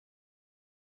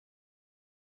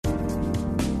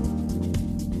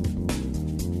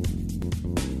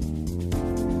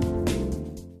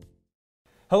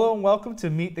Hello and welcome to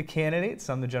Meet the Candidates.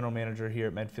 I'm the general manager here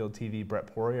at Medfield TV, Brett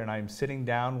Poirier, and I'm sitting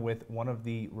down with one of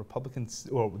the Republicans,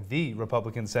 or the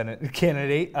Republican Senate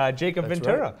candidate, Jacob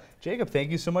Ventura. Right. Jacob, thank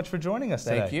you so much for joining us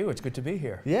today. Thank you. It's good to be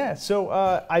here. Yeah, so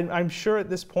I'm sure at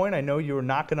this point, I know you were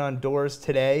knocking on doors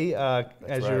today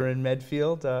as you were in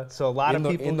Medfield. So a lot of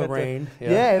people in the rain.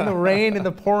 Yeah, in the rain, in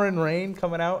the pouring rain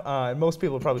coming out. And most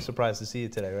people are probably surprised to see you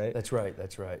today, right? That's right.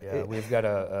 That's right. Yeah, we've got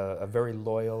a very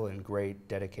loyal and great,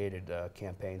 dedicated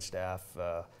campaign staff.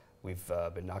 We've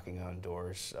been knocking on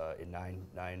doors in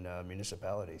nine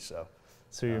municipalities.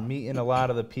 So you're meeting a lot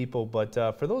of the people, but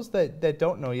for those that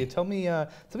don't know you, tell me a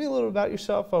little about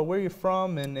yourself, where you're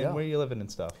from, and where you're living and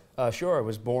stuff. Sure. I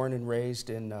was born and raised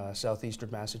in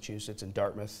southeastern Massachusetts in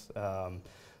Dartmouth.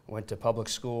 Went to public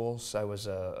schools. I was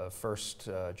a first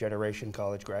generation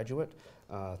college graduate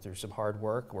through some hard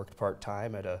work. Worked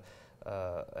part-time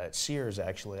at Sears,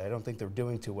 actually. I don't think they're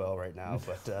doing too well right now,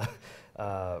 but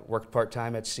worked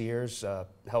part-time at Sears,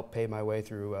 helped pay my way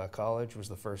through college, was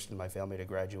the first in my family to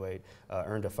graduate,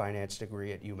 earned a finance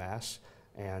degree at UMass,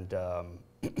 and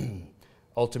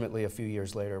ultimately a few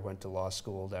years later went to law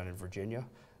school down in Virginia,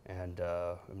 and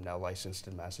I'm now licensed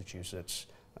in Massachusetts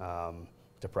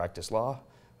to practice law.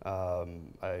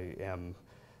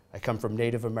 I come from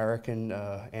Native American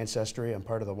ancestry. I'm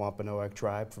part of the Wampanoag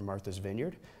tribe from Martha's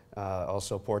Vineyard.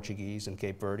 Also Portuguese and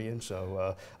Cape Verdean,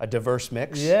 so a diverse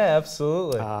mix. Yeah,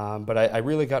 absolutely. But I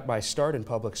really got my start in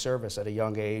public service at a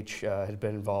young age, had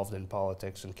been involved in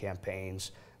politics and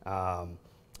campaigns.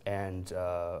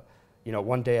 You know,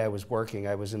 one day I was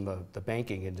in the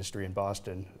banking industry in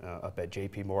Boston, up at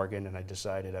JP Morgan, and I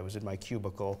decided I was in my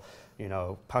cubicle, you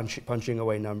know, punching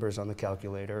away numbers on the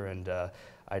calculator, and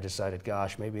I decided,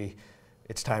 gosh, maybe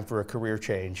it's time for a career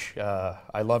change.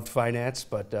 I loved finance,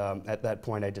 but at that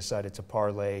point I decided to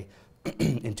parlay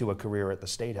into a career at the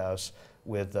State House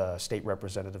with State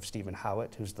Representative Stephen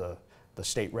Howitt, who's the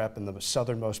state rep in the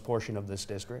southernmost portion of this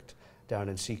district, down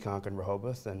in Seekonk and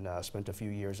Rehoboth, and spent a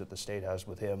few years at the State House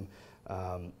with him.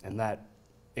 And that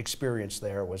experience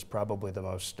there was probably the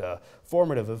most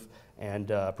formative and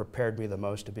prepared me the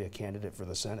most to be a candidate for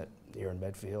the Senate here in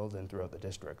Medfield and throughout the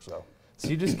district. So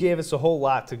you just gave us a whole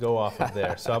lot to go off of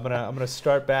there. So I'm gonna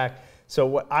start back. So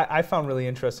what I found really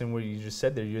interesting what you just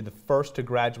said there, you're the first to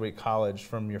graduate college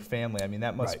from your family. I mean,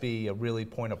 that must be a really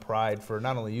point of pride for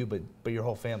not only you, but your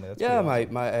whole family. That's yeah,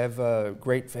 awesome. I have a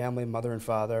great family, mother and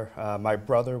father. My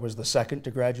brother was the second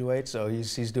to graduate, so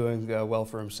he's doing well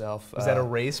for himself. Is that a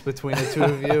race between the two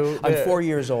of you? I'm 4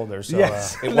 years older, so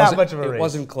yes, it not much of a race. It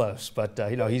wasn't close, but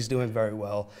you know, he's doing very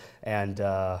well. And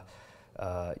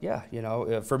yeah, you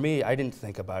know, for me, I didn't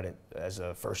think about it as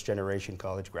a first-generation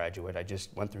college graduate. I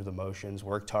just went through the motions,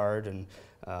 worked hard, and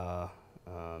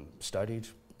studied,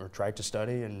 or tried to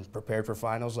study, and prepared for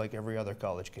finals like every other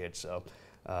college kid. So,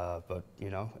 but you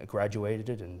know, I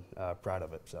graduated and proud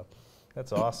of it. So.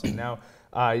 That's awesome. Now,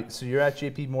 so you're at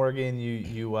JP Morgan.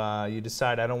 You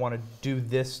decide I don't want to do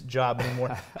this job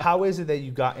anymore. How is it that you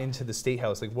got into the State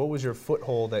House? Like, what was your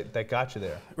foothold that got you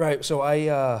there? Right. So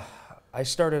I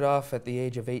started off at the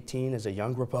age of 18 as a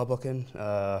young Republican,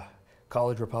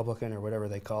 college Republican or whatever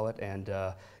they call it, and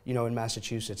you know, in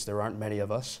Massachusetts there aren't many of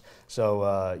us,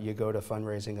 so you go to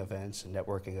fundraising events and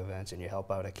networking events and you help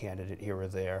out a candidate here or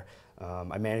there.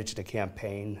 I managed a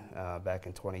campaign back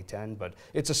in 2010, but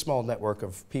it's a small network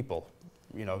of people,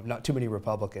 you know, not too many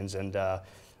Republicans, and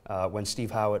when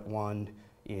Steve Howitt won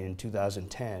in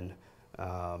 2010,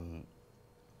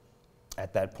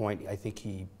 at that point, I think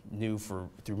he knew through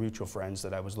mutual friends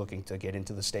that I was looking to get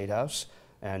into the State House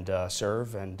and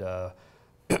serve, and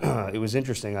it was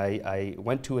interesting. I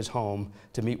went to his home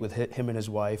to meet with him and his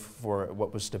wife for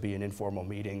what was to be an informal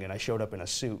meeting, and I showed up in a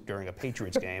suit during a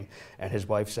Patriots game, and his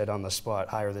wife said on the spot,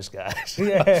 "Hire this guy."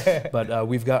 But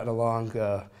we've gotten along,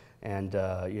 and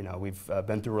you know, we've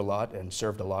been through a lot and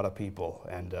served a lot of people,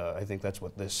 and I think that's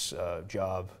what this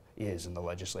job is in the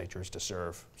legislature, is to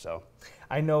serve. So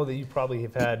I know that you probably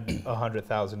have had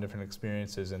 100,000 different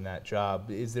experiences in that job.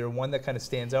 Is there one that kind of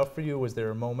stands out for you? Was there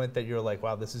a moment that you're like,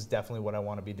 wow, this is definitely what I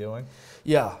want to be doing?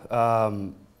 Yeah,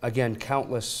 again,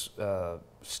 countless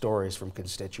stories from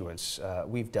constituents.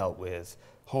 We've dealt with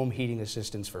home heating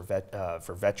assistance for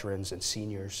veterans and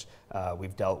seniors.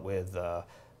 We've dealt with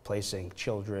placing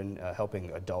children,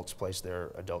 helping adults place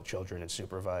their adult children in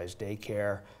supervised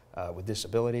daycare with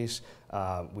disabilities.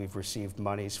 We've received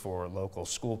monies for local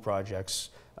school projects,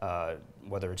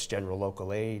 whether it's general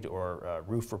local aid or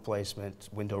roof replacement,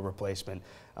 window replacement.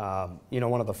 You know,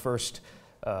 one of the first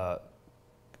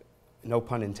no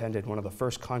pun intended, one of the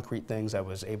first concrete things I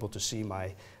was able to see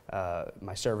my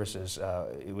services,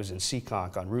 it was in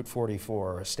Seekonk on Route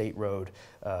 44, a state road.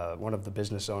 One of the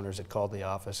business owners had called the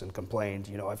office and complained,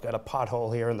 you know, I've got a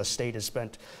pothole here and the state has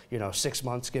spent, you know, 6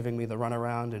 months giving me the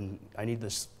runaround and I need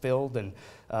this filled. And,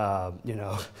 you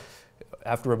know,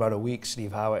 after about a week,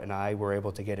 Steve Howitt and I were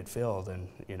able to get it filled. And,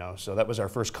 you know, so that was our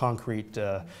first concrete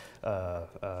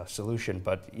solution.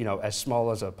 But, you know, as small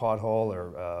as a pothole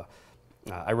or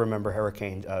I remember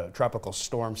Tropical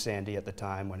Storm Sandy at the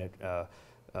time when it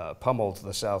pummeled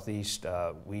the southeast.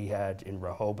 We had in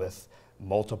Rehoboth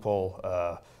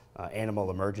multiple animal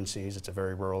emergencies. It's a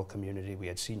very rural community. We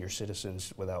had senior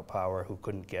citizens without power who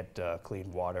couldn't get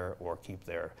clean water or keep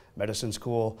their medicines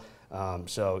cool.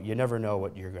 So you never know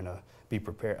what you're going to be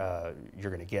prepared.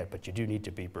 You're going to get, but you do need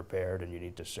to be prepared and you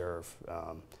need to serve.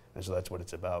 And so that's what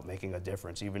it's about, making a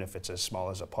difference, even if it's as small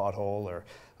as a pothole or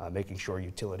making sure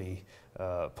utility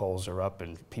poles are up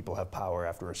and people have power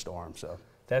after a storm. So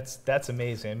that's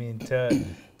amazing. I mean,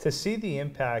 to see the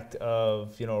impact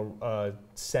of, you know, a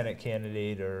Senate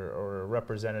candidate or a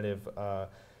representative,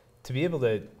 to be able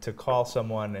to call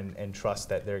someone and trust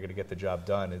that they're going to get the job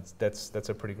done, that's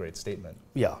a pretty great statement.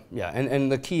 Yeah, yeah,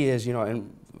 and the key is, you know,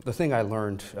 and the thing I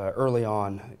learned early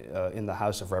on in the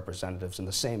House of Representatives, and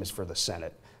the same is for the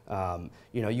Senate.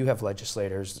 You know, you have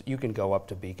legislators, you can go up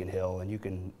to Beacon Hill and you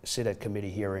can sit at committee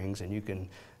hearings and you can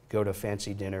go to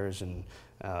fancy dinners and,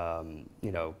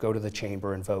 you know, go to the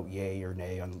chamber and vote yay or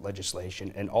nay on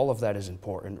legislation. And all of that is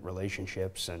important,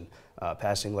 relationships and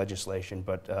passing legislation.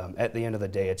 But at the end of the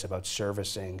day, it's about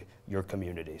servicing your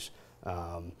communities.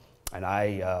 And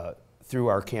I, through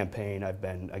our campaign, I've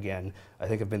been, again, I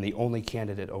think I've been the only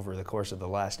candidate over the course of the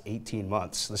last 18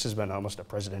 months. This has been almost a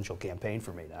presidential campaign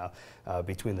for me now,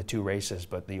 between the two races,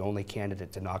 but the only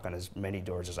candidate to knock on as many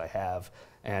doors as I have.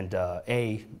 And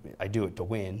A, I do it to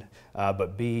win,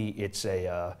 but B, it's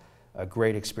a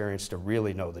great experience to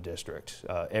really know the district,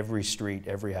 every street,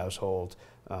 every household,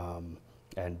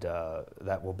 and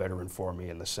that will better inform me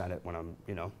in the Senate when I'm,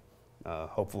 you know,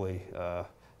 hopefully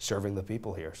serving the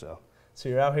people here. So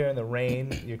you're out here in the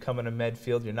rain. You're coming to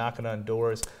Medfield. You're knocking on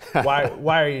doors.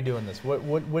 Why are you doing this?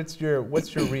 What's your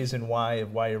reason why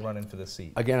you're running for the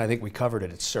seat? Again, I think we covered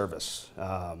it. It's service.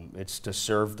 It's to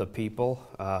serve the people,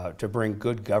 to bring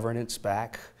good governance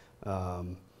back,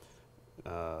 to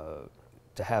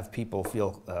have people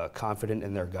feel confident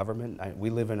in their government. We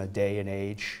live in a day and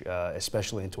age,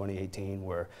 especially in 2018,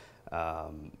 where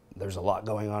there's a lot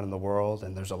going on in the world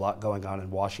and there's a lot going on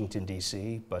in Washington,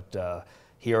 D.C., but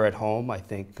here at home, I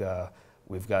think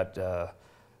we've got to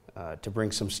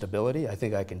bring some stability. I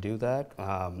think I can do that.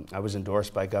 I was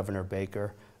endorsed by Governor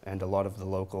Baker and a lot of the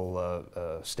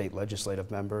local state legislative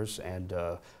members and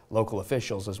local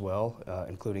officials as well,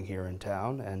 including here in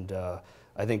town. And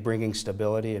I think bringing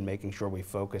stability and making sure we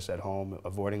focus at home,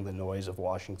 avoiding the noise of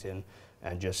Washington,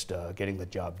 and just getting the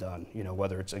job done. You know,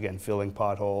 whether it's, again, filling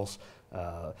potholes,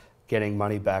 getting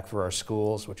money back for our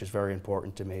schools, which is very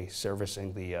important to me,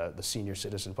 servicing the senior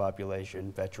citizen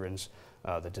population, veterans,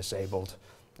 the disabled,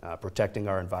 protecting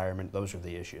our environment. Those are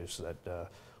the issues that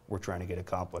we're trying to get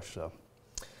accomplished. So.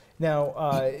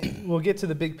 Now, we'll get to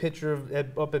the big picture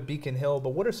up at Beacon Hill, but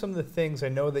what are some of the things, I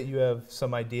know that you have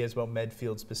some ideas about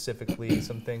Medfield specifically,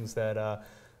 some things that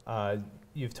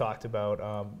you've talked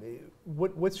about.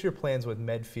 What's your plans with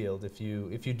Medfield if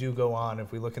you do go on,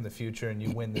 if we look in the future and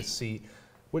you win this seat?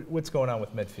 What's going on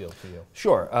with Medfield for you?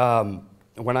 Sure.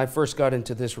 When I first got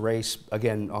into this race,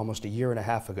 again, almost a year and a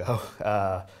half ago,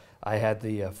 I had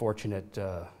the fortunate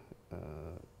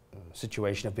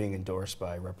situation of being endorsed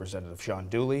by Representative Sean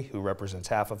Dooley, who represents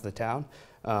half of the town.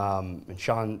 And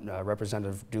Sean,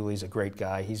 Representative Dooley's a great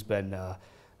guy. He's been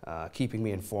keeping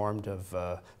me informed of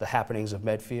the happenings of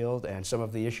Medfield and some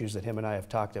of the issues that him and I have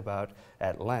talked about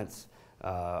at length.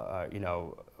 You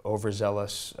know,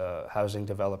 overzealous housing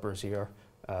developers here.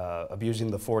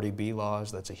 Abusing the 40B laws,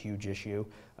 that's a huge issue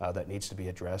that needs to be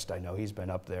addressed. I know he's been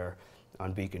up there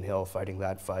on Beacon Hill fighting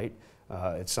that fight.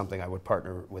 It's something I would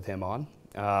partner with him on.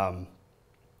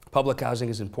 Public housing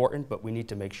is important, but we need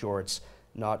to make sure it's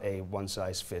not a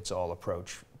one-size-fits-all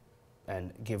approach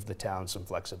and give the town some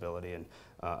flexibility. And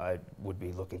I would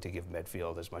be looking to give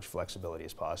Medfield as much flexibility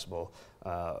as possible,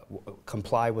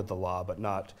 comply with the law, but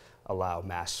not allow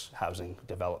mass housing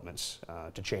developments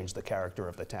to change the character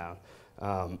of the town.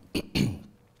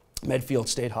 Medfield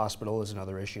State Hospital is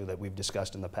another issue that we've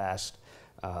discussed in the past,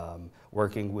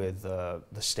 working with the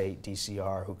state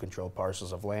DCR who control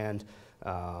parcels of land.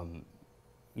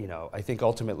 You know, I think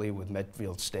ultimately with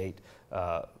Medfield State,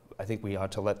 I think we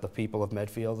ought to let the people of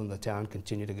Medfield and the town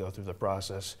continue to go through the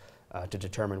process to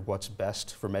determine what's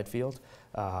best for Medfield.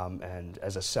 And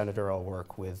as a senator, I'll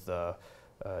work with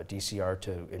DCR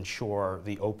to ensure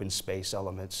the open space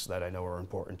elements that I know are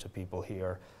important to people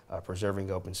here,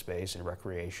 preserving open space and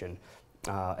recreation.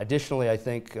 Additionally, I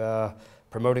think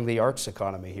promoting the arts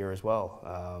economy here as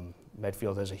well.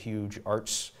 Medfield has a huge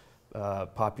arts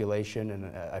population,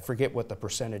 and I forget what the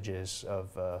percentage is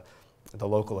of the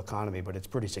local economy, but it's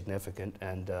pretty significant.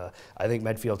 And I think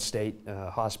Medfield State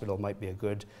Hospital might be a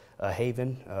good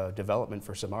haven development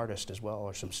for some artists as well,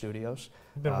 or some studios.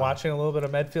 You've been watching a little bit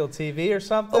of Medfield TV or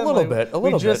something? A little bit.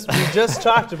 We just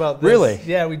talked about this. Really?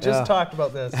 Yeah, we just talked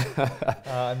about this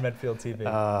on Medfield TV.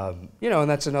 You know, and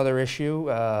that's another issue.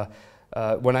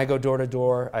 When I go door to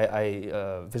door,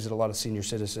 I visit a lot of senior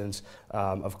citizens.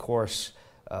 Of course,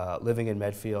 living in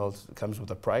Medfield comes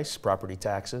with a price, property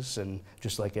taxes, and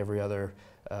just like every other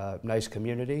nice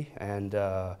community. And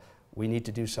we need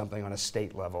to do something on a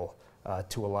state level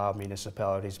to allow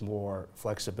municipalities more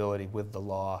flexibility with the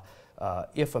law.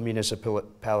 If a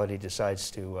municipality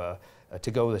decides to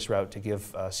go this route, to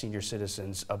give senior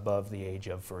citizens above the age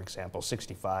of, for example,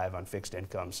 65 on fixed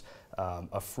incomes,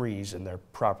 a freeze in their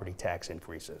property tax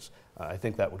increases. I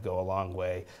think that would go a long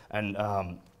way. And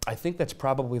I think that's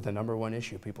probably the #1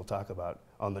 issue people talk about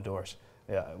on the doors,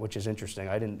 which is interesting.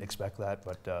 I didn't expect that,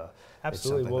 but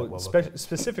absolutely. Well,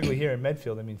 specifically here in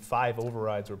Medfield, I mean, 5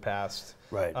 overrides were passed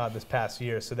this past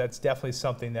year, so that's definitely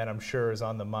something that I'm sure is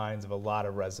on the minds of a lot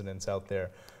of residents out there.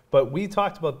 But we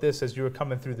talked about this as you were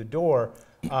coming through the door.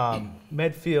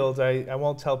 Medfield, I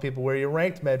won't tell people where you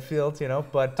ranked Medfield, you know,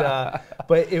 but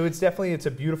it's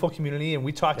a beautiful community, and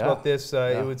we talked about this.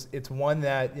 It's one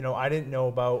that, you know, I didn't know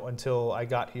about until I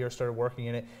got here, started working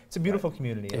in it. It's a beautiful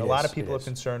community, and a lot of people are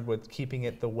concerned with keeping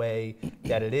it the way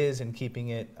that it is and keeping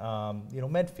it, you know,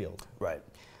 Medfield. Right.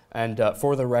 And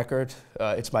for the record,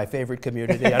 it's my favorite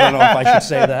community. I don't know if I should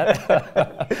say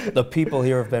that. The people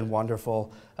here have been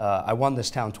wonderful. I won this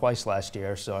town twice last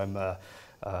year, so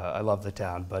I love the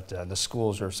town. But the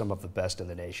schools are some of the best in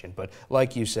the nation. But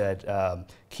like you said,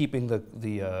 keeping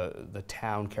the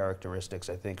town characteristics,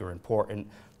 I think, are important.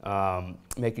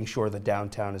 Making sure the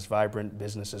downtown is vibrant,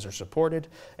 businesses are supported,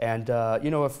 and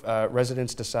you know, if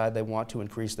residents decide they want to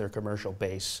increase their commercial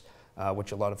base,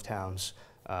 which a lot of towns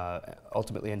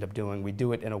ultimately end up doing, we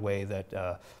do it in a way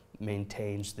that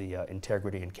maintains the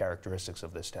integrity and characteristics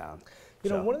of this town. You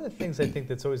know, one of the things I think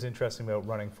that's always interesting about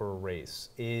running for a race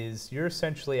is you're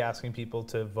essentially asking people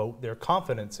to vote their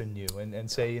confidence in you and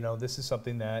say, you know, this is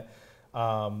something that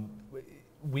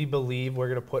we believe we're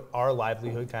going to put our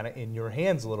livelihood kind of in your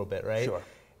hands a little bit, right? Sure.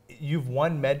 You've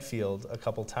won Medfield a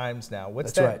couple times now.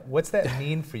 What's that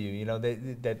mean for you? You know,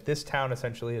 that this town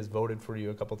essentially has voted for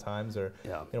you a couple times, or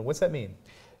you know, what's that mean?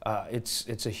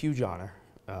 It's a huge honor.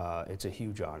 It's a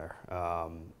huge honor,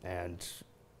 and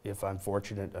if I'm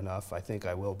fortunate enough, I think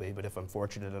I will be, but if I'm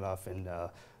fortunate enough in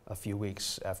a few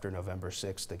weeks after November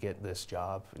 6th to get this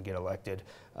job and get elected,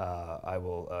 I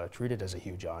will treat it as a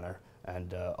huge honor.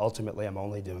 And ultimately, I'm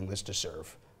only doing this to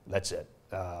serve. That's it.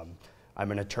 I'm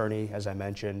an attorney, as I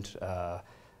mentioned,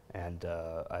 and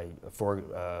I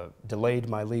delayed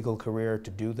my legal career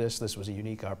to do this. This was a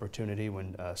unique opportunity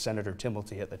when Senator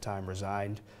Timilty at the time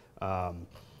resigned,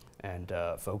 and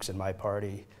folks in my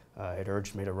party had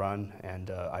urged me to run, and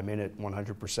I'm in it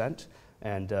 100%.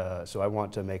 And so I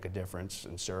want to make a difference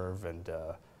and serve and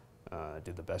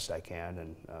do the best I can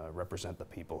and represent the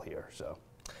people here. So.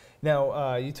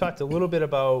 Now, you talked a little bit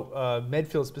about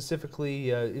Medfield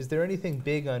specifically. Is there anything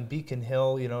big on Beacon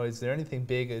Hill? You know, is there anything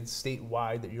big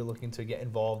statewide that you're looking to get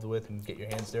involved with and get your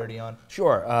hands dirty on?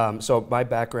 Sure. So my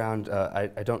background,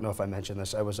 I don't know if I mentioned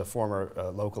this, I was a former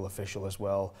local official as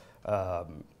well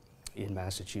in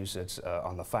Massachusetts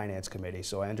on the Finance Committee.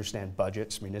 So I understand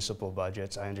budgets, municipal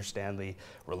budgets. I understand the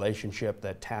relationship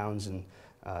that towns and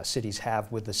cities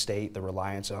have with the state, the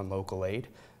reliance on local aid.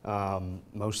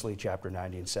 Mostly Chapter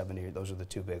 90 and 70, those are the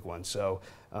 2 big ones. So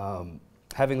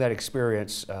having that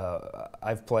experience,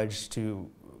 I've pledged to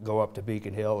go up to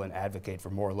Beacon Hill and advocate for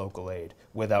more local aid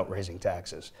without raising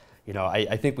taxes. You know,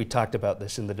 I think we talked about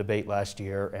this in the debate last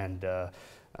year, and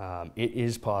it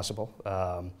is possible.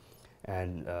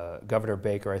 And Governor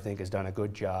Baker, I think, has done a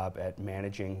good job at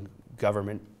managing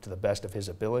government to the best of his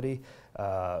ability.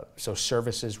 So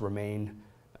services remain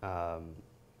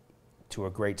to a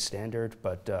great standard,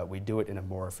 but we do it in a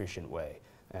more efficient way.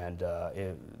 And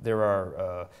there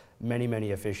are many,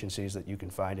 many efficiencies that you can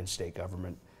find in state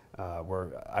government where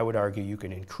I would argue you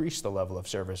can increase the level of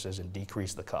services and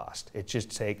decrease the cost. It just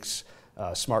takes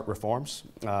smart reforms.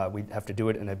 We have to do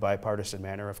it in a bipartisan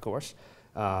manner, of course.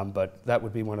 But that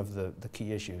would be one of the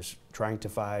key issues, trying to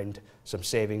find some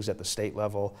savings at the state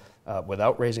level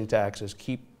without raising taxes,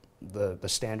 keep the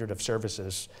standard of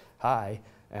services high,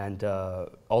 and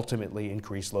ultimately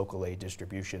increase local aid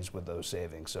distributions with those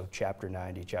savings. So Chapter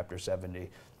 90, Chapter 70,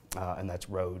 and that's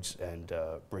roads and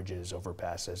bridges,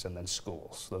 overpasses, and then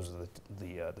schools. Those are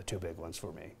the two big ones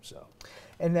for me. So.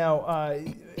 And now,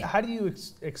 how do you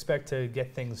expect to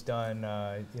get things done,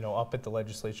 up at the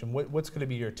legislation? What's going to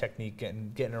be your technique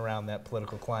getting around that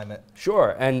political climate?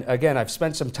 Sure, and again, I've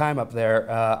spent some time up there.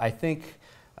 I think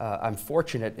I'm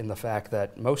fortunate in the fact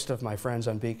that most of my friends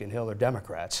on Beacon Hill are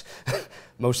Democrats,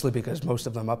 mostly because most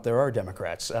of them up there are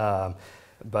Democrats.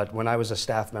 But when I was a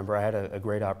staff member, I had a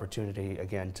great opportunity,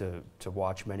 again, to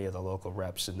watch many of the local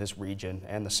reps in this region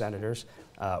and the senators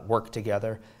work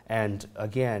together. And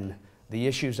again, the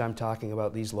issues I'm talking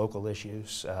about, these local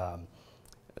issues,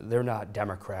 they're not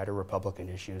Democrat or Republican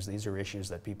issues. These are issues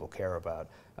that people care about.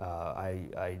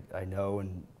 I know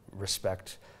and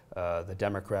respect the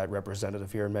Democrat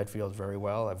representative here in Medfield very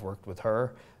well. I've worked with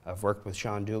her. I've worked with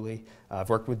Sean Dooley. I've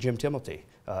worked with Jim Timilty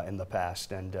in the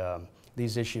past. And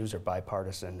these issues are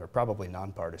bipartisan, or probably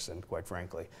nonpartisan, quite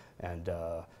frankly. And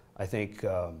I think,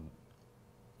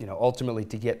 ultimately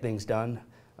to get things done,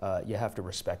 you have to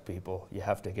respect people. You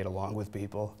have to get along with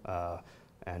people.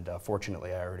 And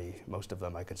fortunately, most of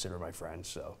them I consider my friends.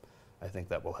 So I think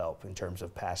that will help in terms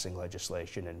of passing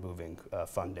legislation and moving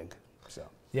funding. So.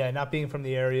 Yeah, not being from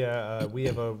the area, we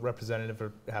have a representative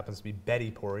who happens to be Betty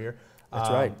Poirier. That's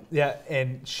right. Yeah,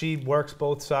 and she works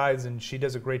both sides, and she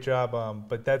does a great job.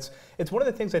 But it's one of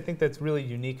the things I think that's really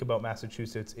unique about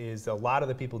Massachusetts is a lot of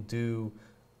the people do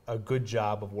a good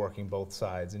job of working both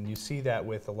sides, and you see that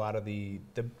with a lot of the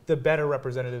better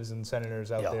representatives and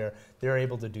senators out there. They're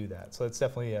able to do that, so it's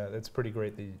definitely it's pretty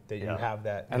great that you have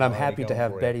that. And I'm happy to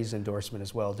have Betty's endorsement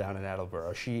as well down in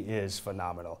Attleboro. She is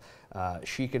phenomenal.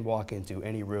 She can walk into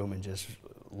any room and just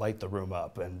light the room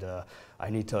up, and I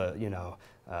need to,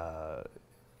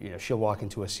 she'll walk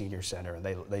into a senior center and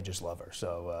they just love her.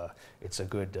 So it's a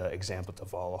good example to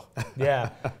follow. Yeah.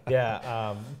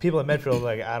 People in Medfield are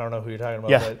like, I don't know who you're talking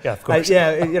about. Yeah, of course.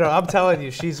 I'm telling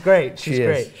you, she's great. She's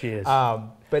great. She is.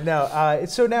 But now,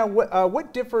 so now,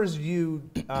 what differs you,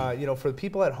 for the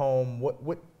people at home?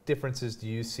 What differences do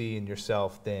you see in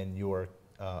yourself than your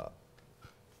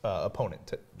opponent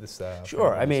to this?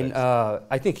 Sure. I mean,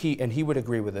 I think he would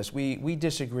agree with this. We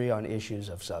disagree on issues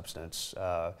of substance.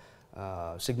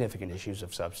 Significant issues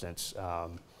of substance,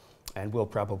 and we'll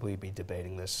probably be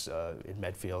debating this in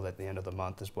Medfield at the end of the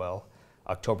month as well,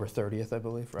 October 30th, I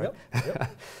believe, right?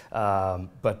 Yep.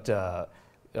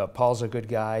 But Paul's a good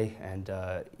guy, and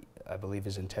I believe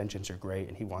his intentions are great,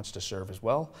 and he wants to serve as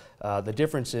well. The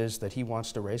difference is that he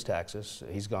wants to raise taxes.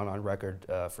 He's gone on record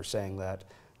for saying that.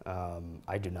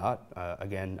 I do not.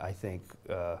 Again, I think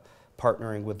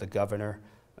partnering with the governor,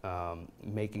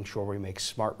 making sure we make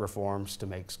smart reforms to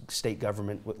make state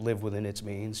government live within its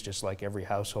means, just like every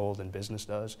household and business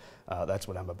does. That's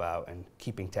what I'm about, and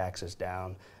keeping taxes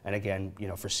down. And again,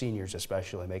 for seniors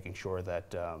especially, making sure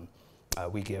that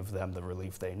we give them the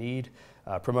relief they need.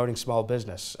 Promoting small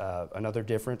business. Another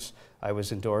difference, I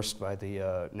was endorsed by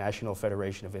the National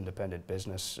Federation of Independent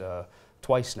Business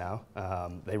twice now.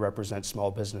 They represent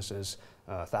small businesses,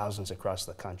 thousands across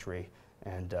the country,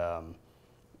 and I'm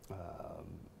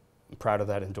proud of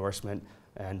that endorsement.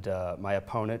 And my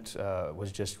opponent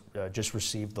was just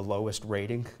received the lowest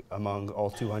rating among all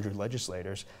 200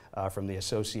 legislators from the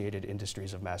Associated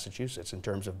Industries of Massachusetts in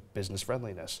terms of business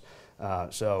friendliness.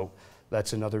 So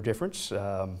that's another difference.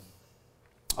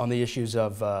 On the issues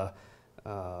of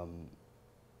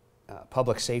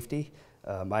public safety,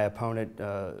 my opponent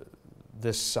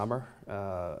this summer,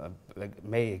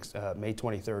 May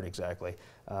 23rd exactly,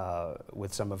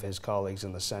 with some of his colleagues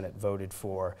in the Senate, voted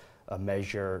for a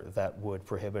measure that would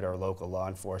prohibit our local law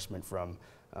enforcement from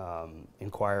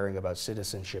inquiring about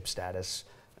citizenship status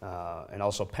and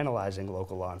also penalizing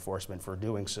local law enforcement for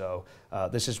doing so.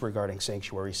 This is regarding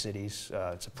sanctuary cities.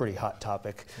 It's a pretty hot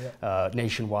topic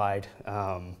nationwide.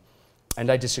 And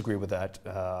I disagree with that.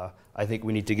 I think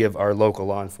we need to give our local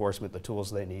law enforcement the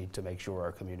tools they need to make sure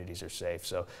our communities are safe.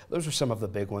 So those are some of the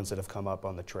big ones that have come up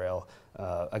on the trail.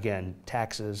 Again,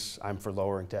 taxes, I'm for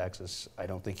lowering taxes. I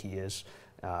don't think he is.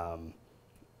 And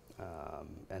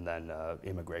then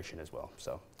immigration as well.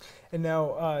 So. And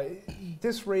now,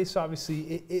 this race,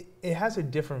 obviously, it has a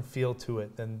different feel to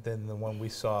it than the one we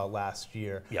saw last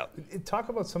year. Yeah. Talk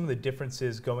about some of the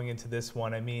differences going into this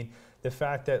one. I mean, the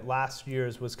fact that last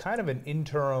year's was kind of an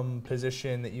interim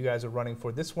position that you guys are running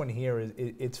for. This one here,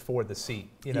 it's for the seat,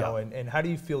 you know, and how do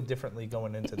you feel differently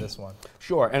going into this one?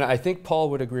 Sure, and I think Paul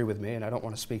would agree with me, and I don't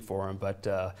want to speak for him, but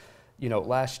you know,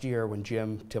 last year when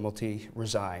Jim Timilty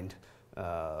resigned,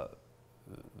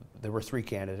 there were 3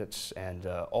 candidates, and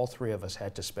all 3 of us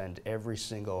had to spend every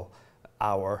single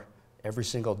hour, every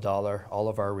single dollar, all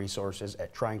of our resources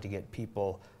at trying to get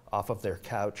people off of their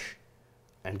couch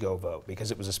and go vote, because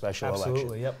it was a special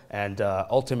election. Yep. And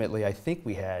ultimately, I think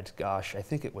we had, gosh, I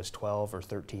think it was 12 or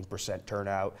 13%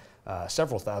 turnout,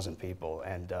 several thousand people.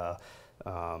 And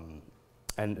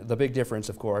the big difference,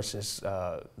 of course, is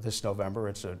this November.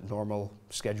 It's a normal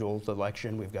scheduled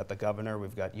election. We've got the governor,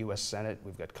 we've got U.S. Senate,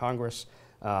 we've got Congress.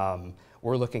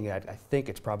 We're looking at, I think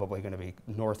it's probably going to be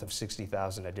north of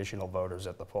 60,000 additional voters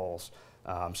at the polls.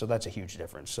 So that's a huge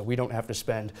difference. So we don't have to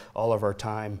spend all of our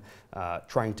time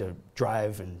trying to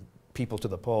drive and people to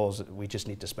the polls. We just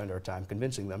need to spend our time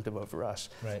convincing them to vote for us.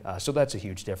 Right. So that's a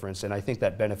huge difference, and I think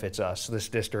that benefits us. This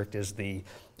district is the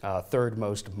 3rd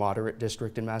most moderate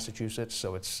district in Massachusetts,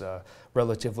 so it's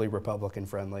relatively Republican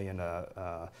friendly, and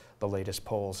the latest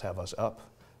polls have us up.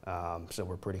 So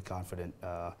we're pretty confident,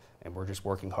 and we're just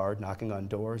working hard, knocking on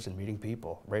doors and meeting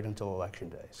people right until Election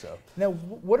Day. So now,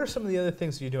 what are some of the other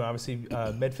things you do? Obviously,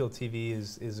 Medfield TV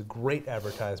is a great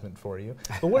advertisement for you.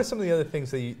 But what are some of the other things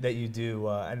that you do?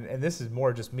 And this is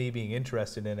more just me being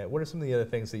interested in it. What are some of the other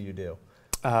things that you do?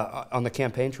 On the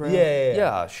campaign trail?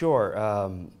 Yeah, sure.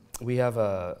 We have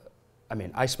I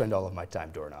mean, I spend all of my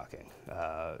time door knocking,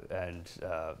 and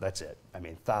that's it. I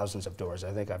mean, thousands of doors.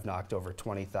 I think I've knocked over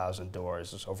 20,000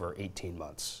 doors over 18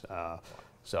 months.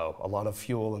 So a lot of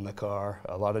fuel in the car,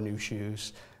 a lot of new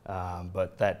shoes,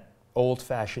 but that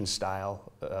old-fashioned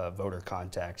style voter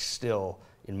contact still,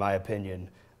 in my opinion,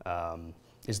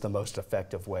 is the most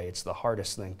effective way. It's the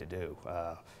hardest thing to do.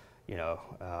 You know,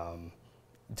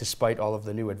 despite all of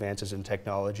the new advances in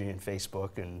technology and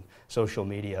Facebook and social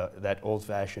media, that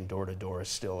old-fashioned door-to-door is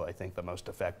still, I think, the most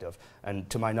effective. And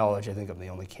to my knowledge, I think I'm the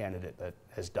only candidate that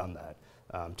has done that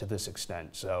to this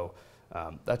extent. So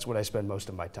that's what I spend most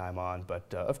of my time on.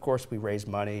 But of course, we raise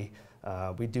money.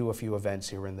 We do a few events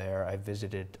here and there. I've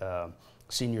visited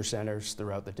senior centers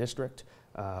throughout the district.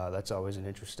 That's always an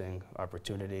interesting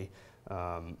opportunity.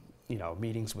 You know,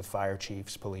 meetings with fire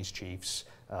chiefs, police chiefs,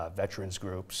 veterans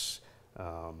groups.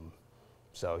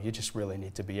 So you just really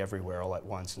need to be everywhere all at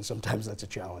once, and sometimes that's a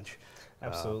challenge.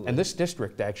 Absolutely. And this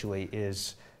district actually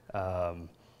is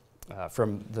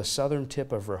from the southern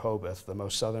tip of Rehoboth, the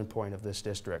most southern point of this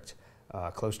district,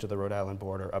 close to the Rhode Island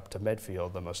border, up to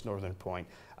Medfield, the most northern point.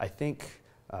 I think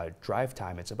drive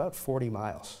time, it's about 40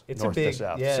 miles north to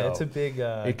south. Yeah, so it's a big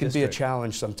it can be a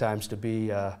challenge sometimes to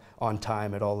be on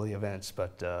time at all the events,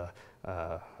 but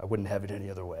I wouldn't have it any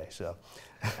other way. So.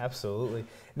 Absolutely.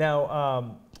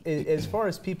 Now, as far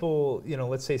as people, you know,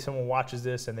 let's say someone watches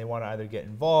this and they want to either get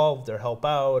involved or help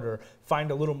out or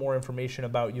find a little more information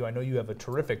about you. I know you have a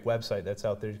terrific website that's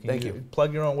out there. Can you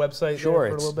plug your own website Sure, there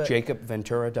for a little bit?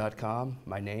 JacobVentura.com,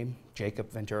 my name,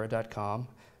 JacobVentura.com.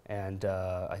 And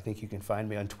I think you can find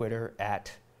me on Twitter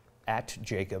at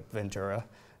Jacob Ventura.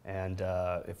 And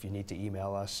if you need to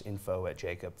email us,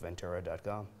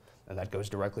 info@jacobventura.com. And that goes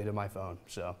directly to my phone.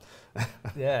 So,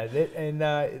 yeah, and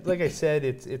like I said,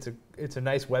 it's a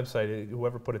nice website.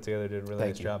 Whoever put it together did a really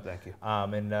nice job. Thank you.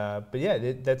 But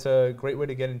yeah, that's a great way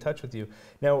to get in touch with you.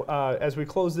 Now, as we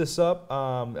close this up,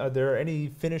 are there any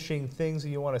finishing things that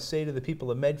you want to say to the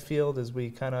people of Medfield as we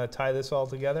kind of tie this all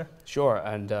together? Sure,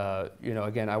 and you know,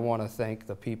 again, I want to thank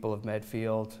the people of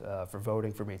Medfield for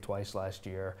voting for me twice last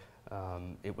year.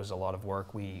 It was a lot of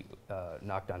work. We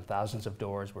knocked on thousands of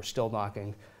doors. We're still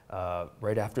knocking.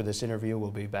 Right after this interview,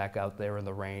 we'll be back out there in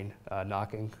the rain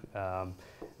knocking.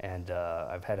 And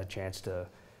I've had a chance to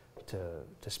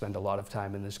spend a lot of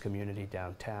time in this community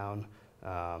downtown.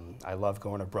 I love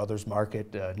going to Brothers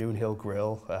Market, Noon Hill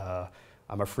Grill.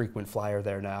 I'm a frequent flyer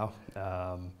there now.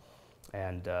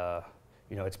 And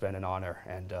you know, it's been an honor.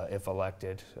 And if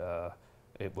elected,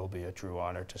 it will be a true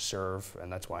honor to serve,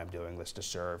 and that's why I'm doing this, to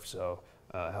serve. So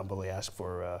I humbly ask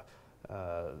for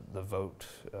the vote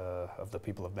of the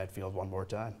people of Medfield one more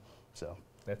time. So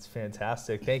that's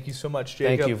fantastic. Thank you so much,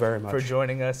 Jacob. Thank you very much for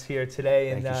joining us here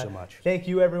today. Thank you so much. Thank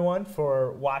you, everyone,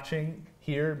 for watching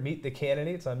here, Meet the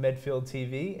Candidates on Medfield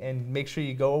TV, and make sure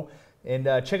you go and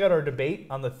check out our debate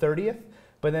on the 30th,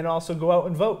 but then also go out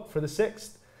and vote for the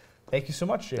 6th. Thank you so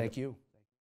much, Jacob. Thank you.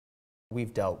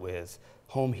 We've dealt with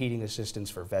home heating assistance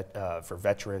for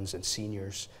veterans and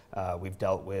seniors. We've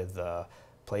dealt with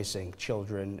placing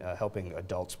children, helping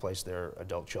adults place their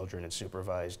adult children in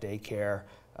supervised daycare.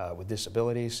 with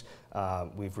disabilities.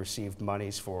 We've received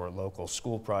monies for local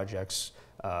school projects,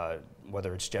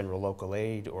 whether it's general local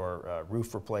aid or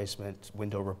roof replacement,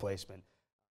 window replacement.